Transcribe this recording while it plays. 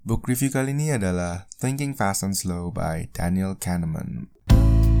Book review kali ini adalah Thinking Fast and Slow by Daniel Kahneman.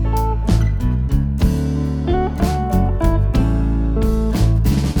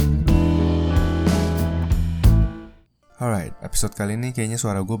 Alright, episode kali ini kayaknya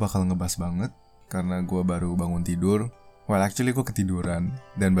suara gue bakal ngebas banget karena gue baru bangun tidur. Well, actually gue ketiduran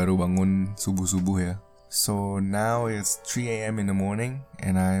dan baru bangun subuh-subuh ya. So now it's 3 a.m. in the morning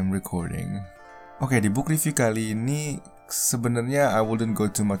and I'm recording. Oke, di book review kali ini sebenarnya I wouldn't go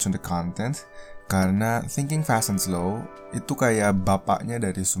too much on the content karena Thinking Fast and Slow itu kayak bapaknya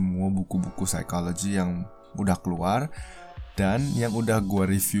dari semua buku-buku psychology yang udah keluar dan yang udah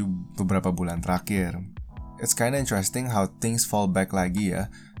gue review beberapa bulan terakhir. It's kinda interesting how things fall back lagi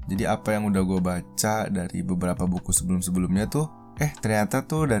ya. Jadi apa yang udah gue baca dari beberapa buku sebelum-sebelumnya tuh ternyata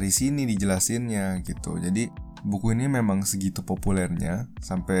tuh dari sini dijelasinnya gitu. Jadi buku ini memang segitu populernya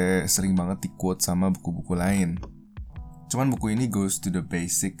sampai sering banget di-quote sama buku-buku lain. Cuman buku ini goes to the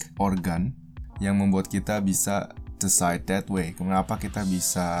basic organ yang membuat kita bisa decide that way. Kenapa kita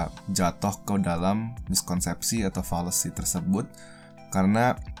bisa jatuh ke dalam miskonsepsi atau fallacy tersebut?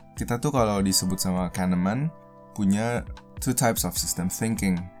 Karena kita tuh kalau disebut sama Kahneman punya two types of system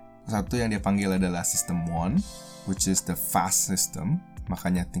thinking. Satu yang dia panggil adalah system 1, which is the fast system,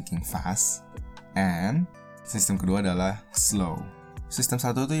 makanya thinking fast. And sistem kedua adalah slow. Sistem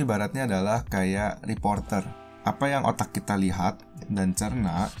satu tuh ibaratnya adalah kayak reporter. Apa yang otak kita lihat dan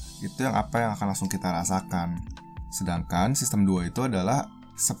cerna, itu yang apa yang akan langsung kita rasakan. Sedangkan sistem 2 itu adalah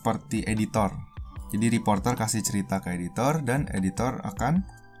seperti editor. Jadi reporter kasih cerita ke editor dan editor akan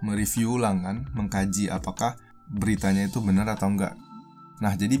mereview ulang kan, mengkaji apakah beritanya itu benar atau enggak.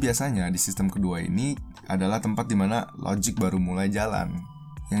 Nah, jadi biasanya di sistem kedua ini adalah tempat dimana logic baru mulai jalan.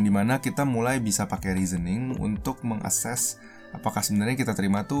 Yang dimana kita mulai bisa pakai reasoning untuk mengakses apakah sebenarnya kita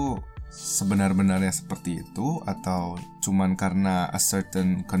terima tuh sebenar-benarnya seperti itu atau cuman karena a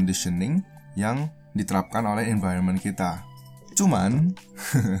certain conditioning yang diterapkan oleh environment kita. Cuman,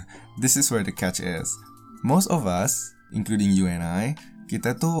 this is where the catch is. Most of us, including you and I,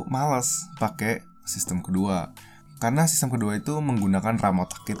 kita tuh malas pakai sistem kedua. Karena sistem kedua itu menggunakan RAM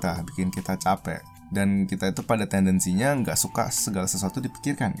otak kita, bikin kita capek. Dan kita itu pada tendensinya nggak suka segala sesuatu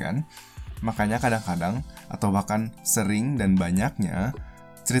dipikirkan kan. Makanya kadang-kadang, atau bahkan sering dan banyaknya,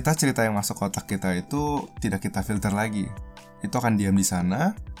 cerita-cerita yang masuk ke otak kita itu tidak kita filter lagi. Itu akan diam di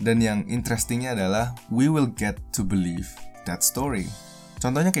sana, dan yang interestingnya adalah we will get to believe that story.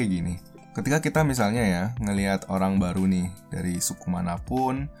 Contohnya kayak gini, ketika kita misalnya ya ngelihat orang baru nih dari suku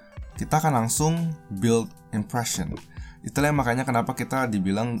manapun, kita akan langsung build impression. Itulah yang makanya kenapa kita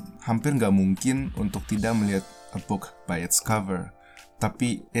dibilang hampir nggak mungkin untuk tidak melihat a book by its cover.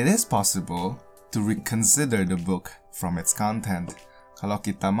 Tapi it is possible to reconsider the book from its content. Kalau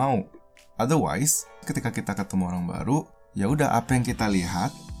kita mau. Otherwise, ketika kita ketemu orang baru, ya udah apa yang kita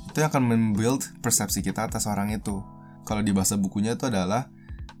lihat itu akan membuild persepsi kita atas orang itu. Kalau di bahasa bukunya itu adalah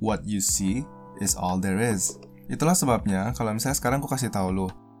what you see is all there is. Itulah sebabnya kalau misalnya sekarang aku kasih tahu lo,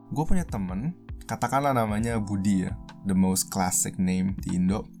 gue punya temen, katakanlah namanya Budi ya, the most classic name di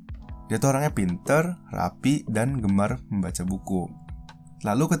Indo. Dia tuh orangnya pinter, rapi, dan gemar membaca buku.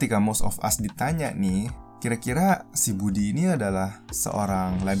 Lalu ketika most of us ditanya nih, kira-kira si Budi ini adalah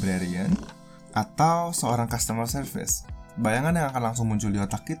seorang librarian atau seorang customer service? Bayangan yang akan langsung muncul di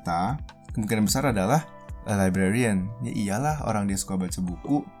otak kita kemungkinan besar adalah a librarian. Ya iyalah, orang dia suka baca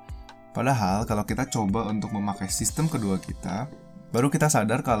buku. Padahal kalau kita coba untuk memakai sistem kedua kita, baru kita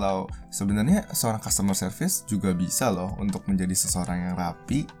sadar kalau sebenarnya seorang customer service juga bisa loh untuk menjadi seseorang yang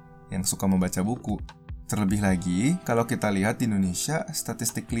rapi, yang suka membaca buku. Terlebih lagi, kalau kita lihat di Indonesia,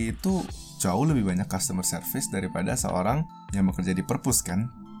 statistically itu jauh lebih banyak customer service daripada seorang yang bekerja di perpus kan?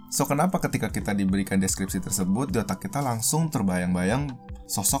 So, kenapa ketika kita diberikan deskripsi tersebut, di otak kita langsung terbayang-bayang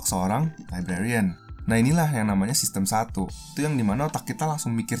sosok seorang librarian? Nah, inilah yang namanya sistem 1. Itu yang dimana otak kita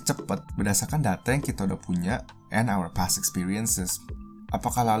langsung mikir cepat berdasarkan data yang kita udah punya and our past experiences.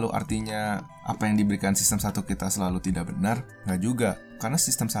 Apakah lalu artinya apa yang diberikan sistem 1 kita selalu tidak benar? Nggak juga, karena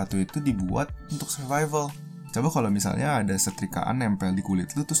sistem 1 itu dibuat untuk survival. Coba kalau misalnya ada setrikaan nempel di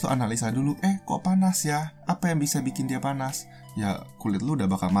kulit lu, terus lu analisa dulu, kok panas ya? Apa yang bisa bikin dia panas? Ya kulit lu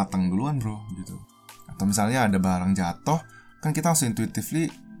udah bakal matang duluan bro, gitu. Atau misalnya ada barang jatuh, kan kita langsung intuitively,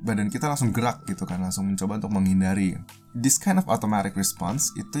 badan kita langsung gerak gitu kan, langsung mencoba untuk menghindari. This kind of automatic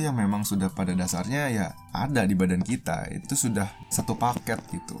response itu yang memang sudah pada dasarnya ya ada di badan kita, itu sudah satu paket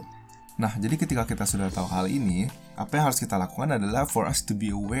gitu. Nah, jadi ketika kita sudah tahu hal ini, apa yang harus kita lakukan adalah for us to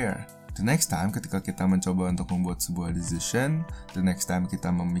be aware. The next time ketika kita mencoba untuk membuat sebuah decision, the next time kita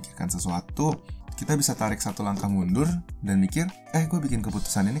memikirkan sesuatu, kita bisa tarik satu langkah mundur dan mikir, gue bikin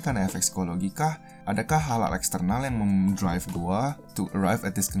keputusan ini karena efek psikologi kah? Adakah hal-hal eksternal yang mendrive gue to arrive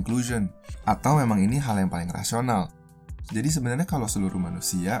at this conclusion? Atau memang ini hal yang paling rasional? Jadi sebenarnya kalau seluruh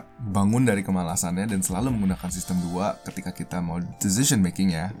manusia bangun dari kemalasannya dan selalu menggunakan sistem 2 ketika kita mau decision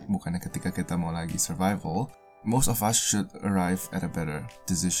making ya, bukannya ketika kita mau lagi survival, most of us should arrive at a better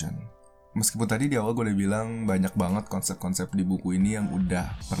decision. Meskipun tadi di awal gue udah bilang banyak banget konsep-konsep di buku ini yang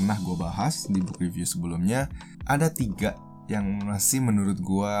udah pernah gue bahas di book review sebelumnya, ada 3 yang masih menurut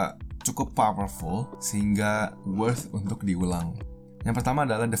gue cukup powerful sehingga worth untuk diulang. Yang pertama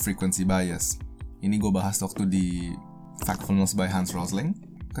adalah the frequency bias. Ini gue bahas waktu di Factfulness by Hans Rosling.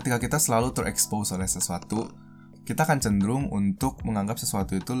 Ketika kita selalu terexpose oleh sesuatu, kita akan cenderung untuk menganggap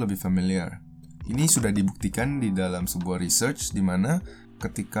sesuatu itu lebih familiar. Ini sudah dibuktikan di dalam sebuah research di mana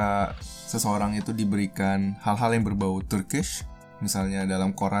ketika seseorang itu diberikan hal-hal yang berbau Turkish, misalnya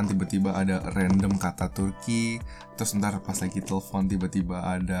dalam koran tiba-tiba ada random kata Turki, terus ntar pas lagi telepon tiba-tiba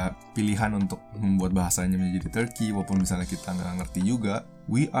ada pilihan untuk membuat bahasanya menjadi Turki, walaupun misalnya kita nggak ngerti juga,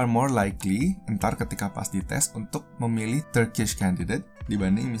 we are more likely ntar ketika pas dites untuk memilih Turkish candidate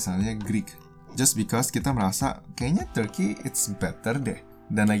dibanding misalnya Greek. Just because kita merasa kayaknya Turkey it's better deh.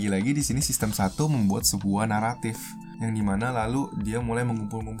 Dan lagi-lagi di sini sistem 1 membuat sebuah naratif yang dimana lalu dia mulai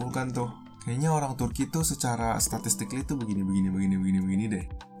mengumpul-ngumpulkan tuh. Kayaknya orang Turki tuh secara statistically tuh begini deh.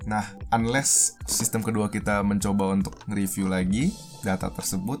 Nah, unless sistem kedua kita mencoba untuk nge-review lagi data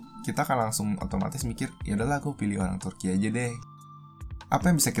tersebut, kita akan langsung otomatis mikir, ya udahlah aku pilih orang Turki aja deh.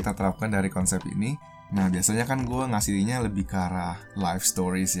 Apa yang bisa kita terapkan dari konsep ini? Nah, biasanya kan gue ngasihnya lebih ke arah life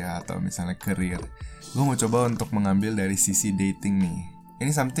stories ya, atau misalnya career. Gue mau coba untuk mengambil dari sisi dating nih. Ini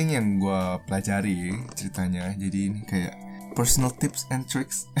something yang gue pelajari ceritanya, jadi ini kayak personal tips and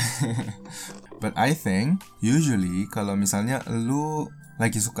tricks. But I think usually kalau misalnya lu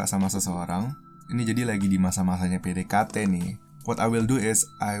lagi suka sama seseorang, ini jadi lagi di masa-masanya PDKT nih, what I will do is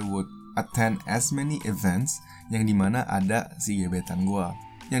I would attend as many events yang dimana ada si gebetan gue,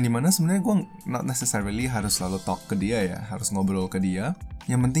 yang dimana sebenarnya gue not necessarily harus selalu talk ke dia ya, harus ngobrol ke dia,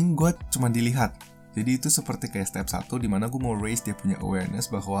 yang penting gue cuma dilihat. Jadi itu seperti kayak step 1 dimana gue mau raise dia punya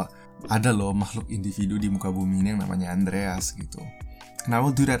awareness bahwa ada loh makhluk individu di muka bumi ini yang namanya Andreas gitu. And I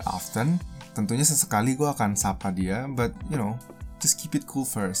will do that often. Tentunya sesekali gue akan sapa dia, but you know, just keep it cool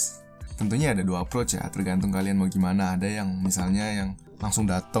first. Tentunya ada 2 approach ya, tergantung kalian mau gimana. Ada yang misalnya yang langsung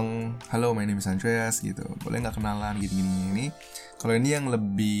dateng, hello my name is Andreas gitu, boleh gak kenalan gini-gini. Kalau ini yang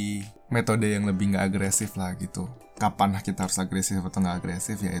lebih, metode yang lebih gak agresif lah gitu. Kapan kita harus agresif atau gak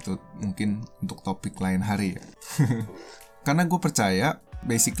agresif ya itu mungkin untuk topik lain hari ya. Karena gue percaya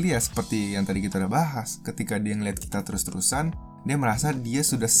basically ya seperti yang tadi kita udah bahas, ketika dia ngeliat kita terus-terusan, dia merasa dia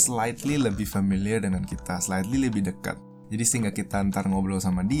sudah slightly lebih familiar dengan kita, slightly lebih dekat. Jadi sehingga kita ntar ngobrol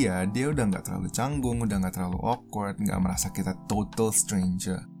sama dia udah gak terlalu canggung, udah gak terlalu awkward, gak merasa kita total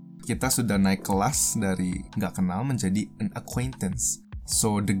stranger. Kita sudah naik kelas dari gak kenal menjadi an acquaintance.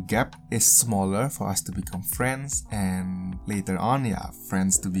 So the gap is smaller for us to become friends, and later on ya,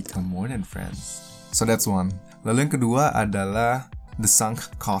 friends to become more than friends. So that's one. Lalu yang kedua adalah the sunk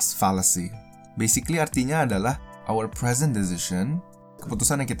cost fallacy. Basically artinya adalah our present decision,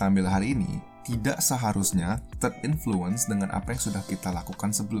 keputusan yang kita ambil hari ini, tidak seharusnya terinfluence dengan apa yang sudah kita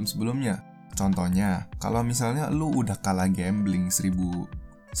lakukan sebelum-sebelumnya. Contohnya, kalau misalnya lu udah kalah gambling 1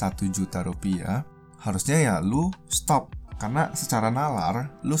 juta rupiah, harusnya ya lu stop. Karena secara nalar,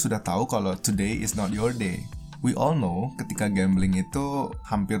 lu sudah tahu kalau today is not your day. We all know ketika gambling itu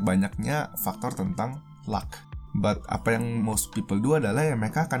hampir banyaknya faktor tentang luck. But apa yang most people do adalah ya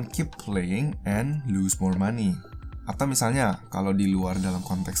mereka akan keep playing and lose more money. Atau misalnya, kalau di luar dalam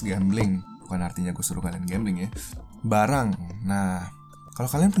konteks gambling, bukan artinya gue suruh kalian gambling ya, barang. Nah, kalau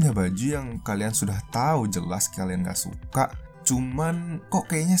kalian punya baju yang kalian sudah tahu jelas kalian gak suka, cuman kok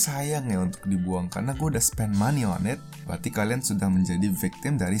kayaknya sayang ya untuk dibuang karena gue udah spend money on it, berarti kalian sudah menjadi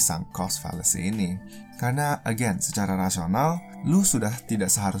victim dari sunk cost fallacy ini. Karena again, secara rasional, lu sudah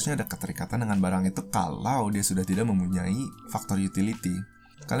tidak seharusnya ada keterikatan dengan barang itu kalau dia sudah tidak mempunyai faktor utility.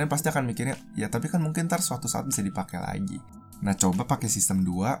 Kalian pasti akan mikirnya, ya tapi kan mungkin ntar suatu saat bisa dipakai lagi. Nah, coba pakai sistem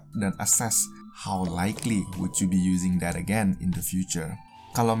 2 dan assess how likely would you be using that again in the future.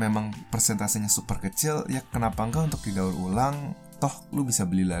 Kalau memang persentasenya super kecil, ya kenapa enggak untuk didaur ulang, toh lu bisa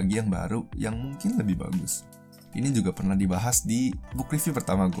beli lagi yang baru yang mungkin lebih bagus. Ini juga pernah dibahas di book review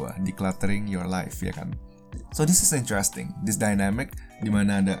pertama gue, Decluttering Your Life, ya kan? So this is interesting, this dynamic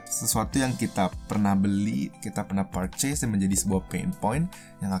dimana ada sesuatu yang kita pernah beli, kita pernah purchase yang menjadi sebuah pain point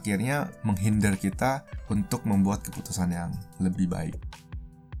yang akhirnya menghindar kita untuk membuat keputusan yang lebih baik.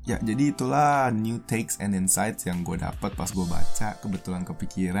 Ya, jadi itulah new takes and insights yang gue dapat pas gue baca. Kebetulan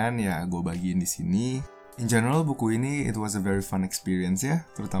kepikiran, ya gue bagiin di sini. In general, buku ini it was a very fun experience ya,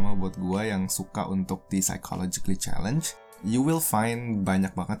 terutama buat gue yang suka untuk di psychologically challenge. You will find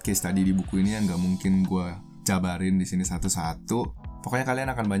banyak banget case study di buku ini yang gak mungkin gue jabarin di sini satu-satu. Pokoknya kalian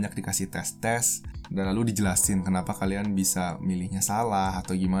akan banyak dikasih tes-tes dan lalu dijelasin kenapa kalian bisa milihnya salah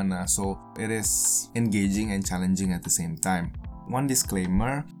atau gimana. So, it is engaging and challenging at the same time. One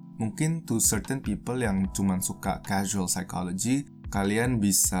disclaimer, mungkin to certain people yang cuman suka casual psychology, kalian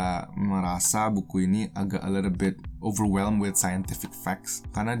bisa merasa buku ini agak a little bit overwhelmed with scientific facts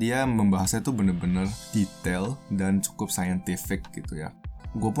karena dia membahasnya tuh bener-bener detail dan cukup scientific gitu ya.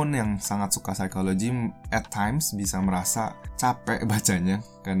 Gue pun yang sangat suka psychology at times bisa merasa capek bacanya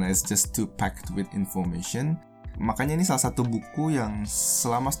karena it's just too packed with information. Makanya ini salah satu buku yang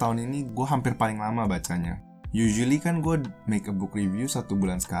selama setahun ini gue hampir paling lama bacanya. Usually kan gue make a book review 1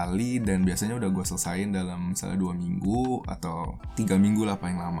 bulan sekali dan biasanya udah gue selesain dalam misalnya 2 minggu atau 3 minggu lah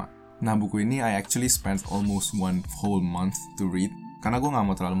paling lama. Nah, buku ini I actually spent almost 1 whole month to read karena gue gak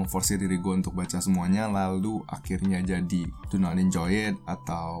mau terlalu memforsir diri gue untuk baca semuanya lalu akhirnya jadi do not enjoy it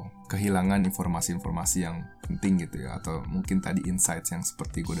atau kehilangan informasi-informasi yang penting gitu ya, atau mungkin tadi insights yang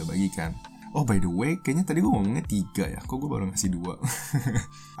seperti gue udah bagikan. Oh, by the way, kayaknya tadi gue ngomongnya 3 ya, kok gue baru ngasih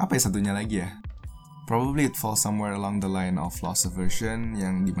 2. Apa ya satunya lagi ya? Probably it falls somewhere along the line of loss aversion,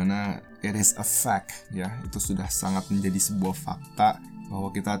 yang dimana it is a fact ya, itu sudah sangat menjadi sebuah fakta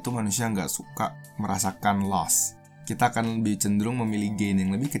bahwa kita tuh manusia nggak suka merasakan loss. Kita akan lebih cenderung memilih gain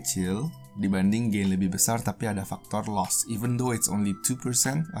yang lebih kecil dibanding gain lebih besar tapi ada faktor loss, even though it's only 2%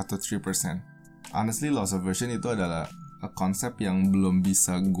 atau 3%. Honestly, loss aversion itu adalah a konsep yang belum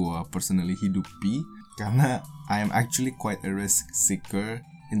bisa gue personally hidupi karena I am actually quite a risk seeker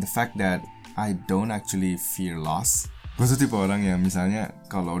in the fact that I don't actually fear loss. Gue tuh tipe orang yang misalnya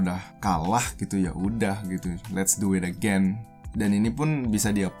kalau udah kalah gitu ya udah gitu, let's do it again. Dan ini pun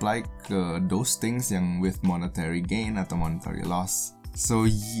bisa di-apply ke those things yang with monetary gain atau monetary loss. So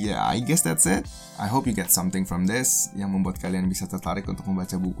yeah, I guess that's it. I hope you get something from this yang membuat kalian bisa tertarik untuk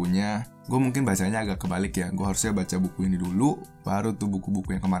membaca bukunya. Gue mungkin bacanya agak kebalik ya, gue harusnya baca buku ini dulu, baru tuh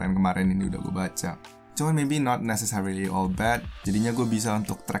buku-buku yang kemarin-kemarin ini udah gue baca. Cuman maybe not necessarily all bad, jadinya gue bisa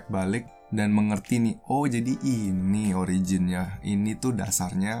untuk track balik dan mengerti nih, oh jadi ini originnya, ini tuh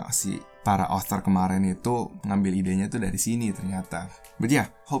dasarnya si para author kemarin itu ngambil idenya tuh dari sini ternyata. But yeah,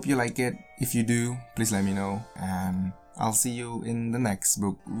 hope you like it. If you do, please let me know and I'll see you in the next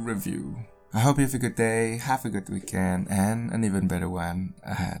book review. I hope you have a good day, have a good weekend and an even better one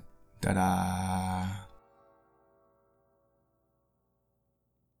ahead. Dadah!